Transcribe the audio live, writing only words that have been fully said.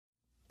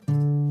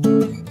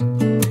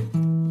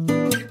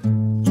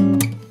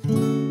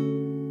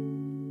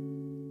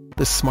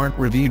The Smart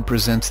Review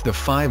presents the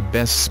 5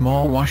 best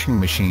small washing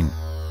machine.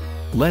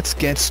 Let's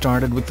get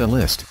started with the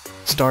list,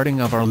 starting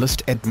off our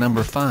list at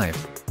number 5.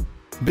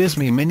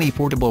 Bisme Mini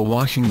Portable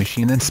Washing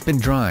Machine and Spin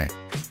Dry.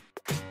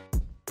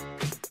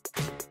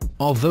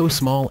 Although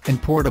small and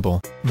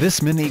portable,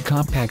 this mini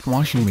compact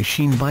washing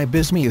machine by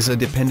Bisme is a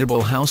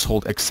dependable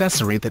household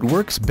accessory that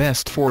works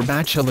best for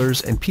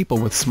bachelors and people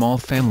with small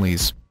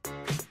families.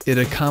 It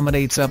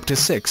accommodates up to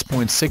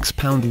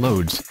 6.6-pound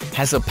loads,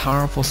 has a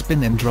powerful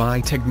spin and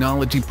dry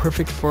technology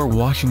perfect for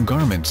washing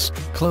garments,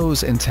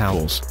 clothes and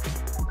towels.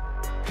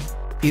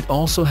 It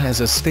also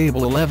has a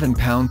stable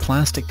 11-pound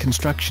plastic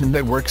construction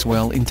that works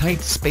well in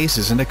tight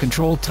spaces and a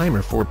controlled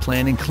timer for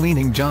planning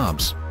cleaning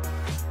jobs.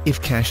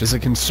 If cash is a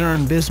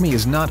concern, Bisme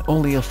is not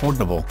only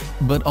affordable,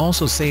 but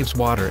also saves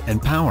water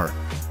and power.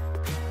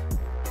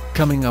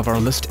 Coming off our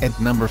list at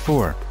number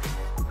 4.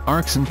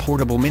 Arxon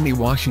Portable Mini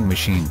Washing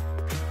Machine.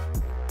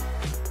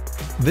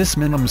 This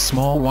minimum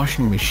small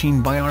washing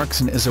machine by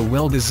Arxon is a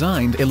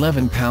well-designed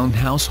 11-pound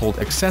household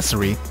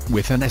accessory,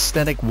 with an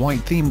aesthetic white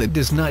theme that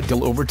does not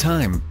dull over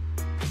time.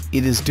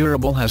 It is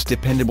durable, has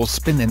dependable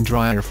spin and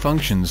dryer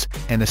functions,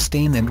 and a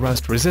stain and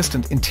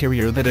rust-resistant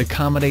interior that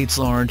accommodates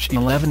large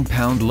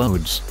 11-pound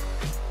loads.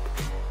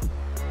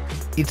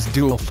 Its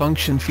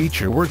dual-function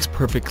feature works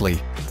perfectly.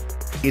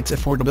 Its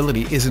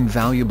affordability is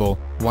invaluable,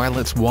 while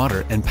its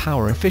water and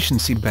power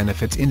efficiency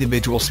benefits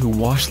individuals who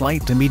wash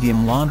light to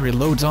medium laundry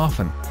loads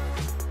often.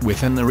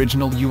 With an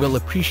original, you will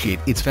appreciate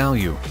its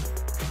value.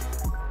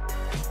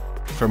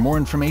 For more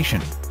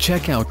information,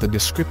 check out the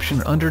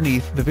description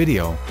underneath the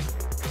video.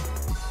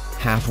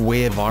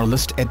 Halfway of our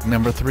list at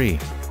number 3.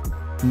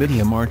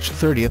 Midea March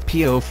 30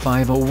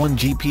 P0501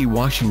 GP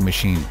Washing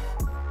Machine.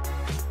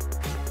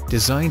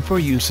 Designed for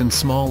use in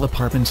small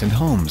apartments and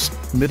homes,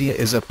 Midea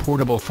is a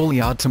portable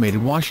fully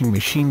automated washing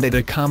machine that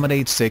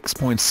accommodates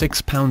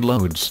 6.6-pound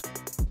loads.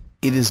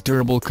 It is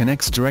durable,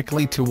 connects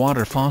directly to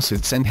water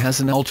faucets and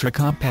has an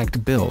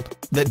ultra-compact build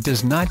that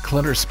does not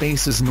clutter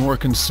spaces nor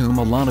consume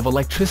a lot of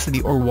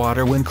electricity or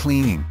water when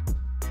cleaning.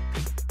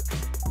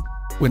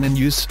 When in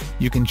use,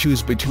 you can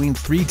choose between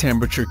 3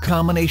 temperature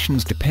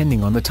combinations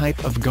depending on the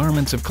type of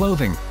garments of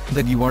clothing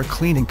that you are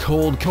cleaning: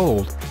 cold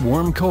cold,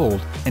 warm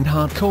cold, and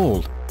hot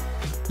cold.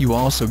 You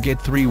also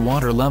get 3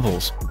 water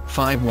levels,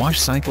 5 wash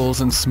cycles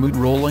and smooth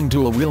rolling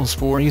dual wheels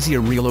for easier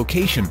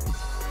relocation.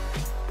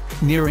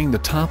 Nearing the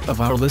top of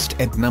our list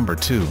at number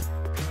 2.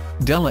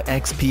 Della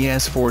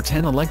XPS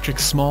 410 Electric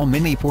Small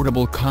Mini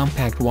Portable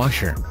Compact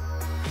Washer.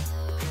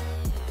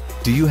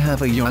 Do you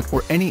have a yacht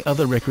or any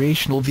other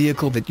recreational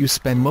vehicle that you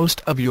spend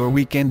most of your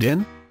weekend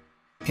in?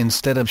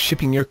 Instead of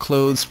shipping your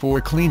clothes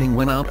for cleaning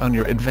when out on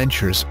your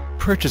adventures,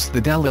 purchase the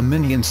Della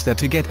Mini instead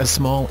to get a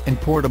small and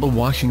portable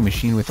washing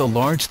machine with a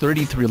large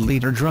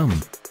 33-liter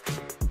drum.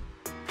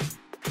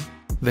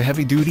 The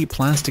heavy-duty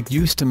plastic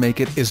used to make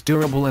it is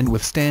durable and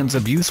withstands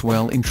abuse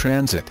well in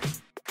transit.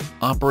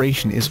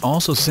 Operation is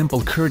also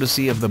simple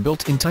courtesy of the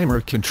built-in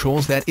timer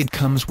controls that it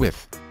comes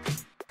with.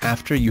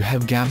 After you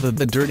have gathered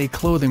the dirty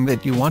clothing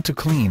that you want to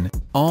clean,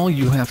 all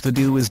you have to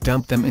do is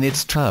dump them in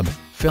its tub,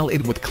 fill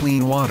it with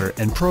clean water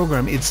and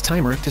program its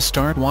timer to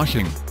start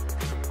washing.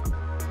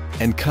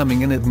 And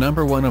coming in at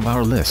number 1 of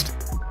our list.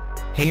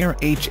 Haier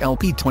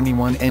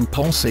HLP21N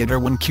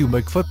Pulsator 1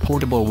 Cubic Foot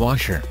Portable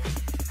Washer.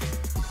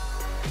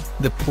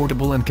 The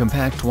portable and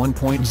compact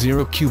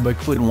 1.0 cubic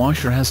foot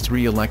washer has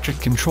 3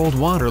 electric-controlled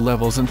water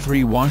levels and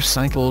 3 wash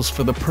cycles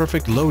for the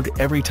perfect load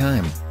every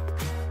time.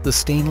 The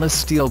stainless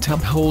steel tub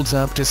holds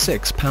up to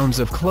 6 pounds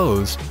of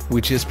clothes,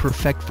 which is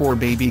perfect for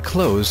baby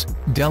clothes,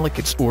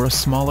 delicates or a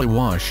smaller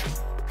wash.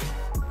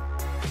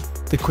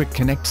 The Quick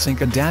Connect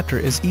Sync adapter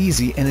is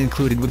easy and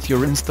included with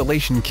your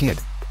installation kit.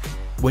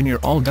 When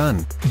you're all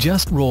done,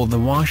 just roll the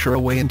washer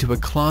away into a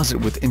closet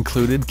with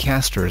included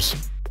casters.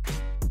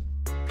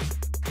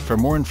 For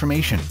more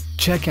information,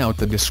 check out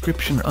the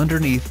description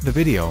underneath the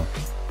video.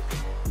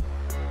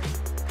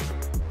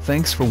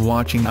 Thanks for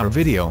watching our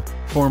video.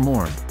 For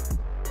more,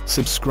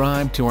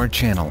 subscribe to our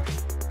channel.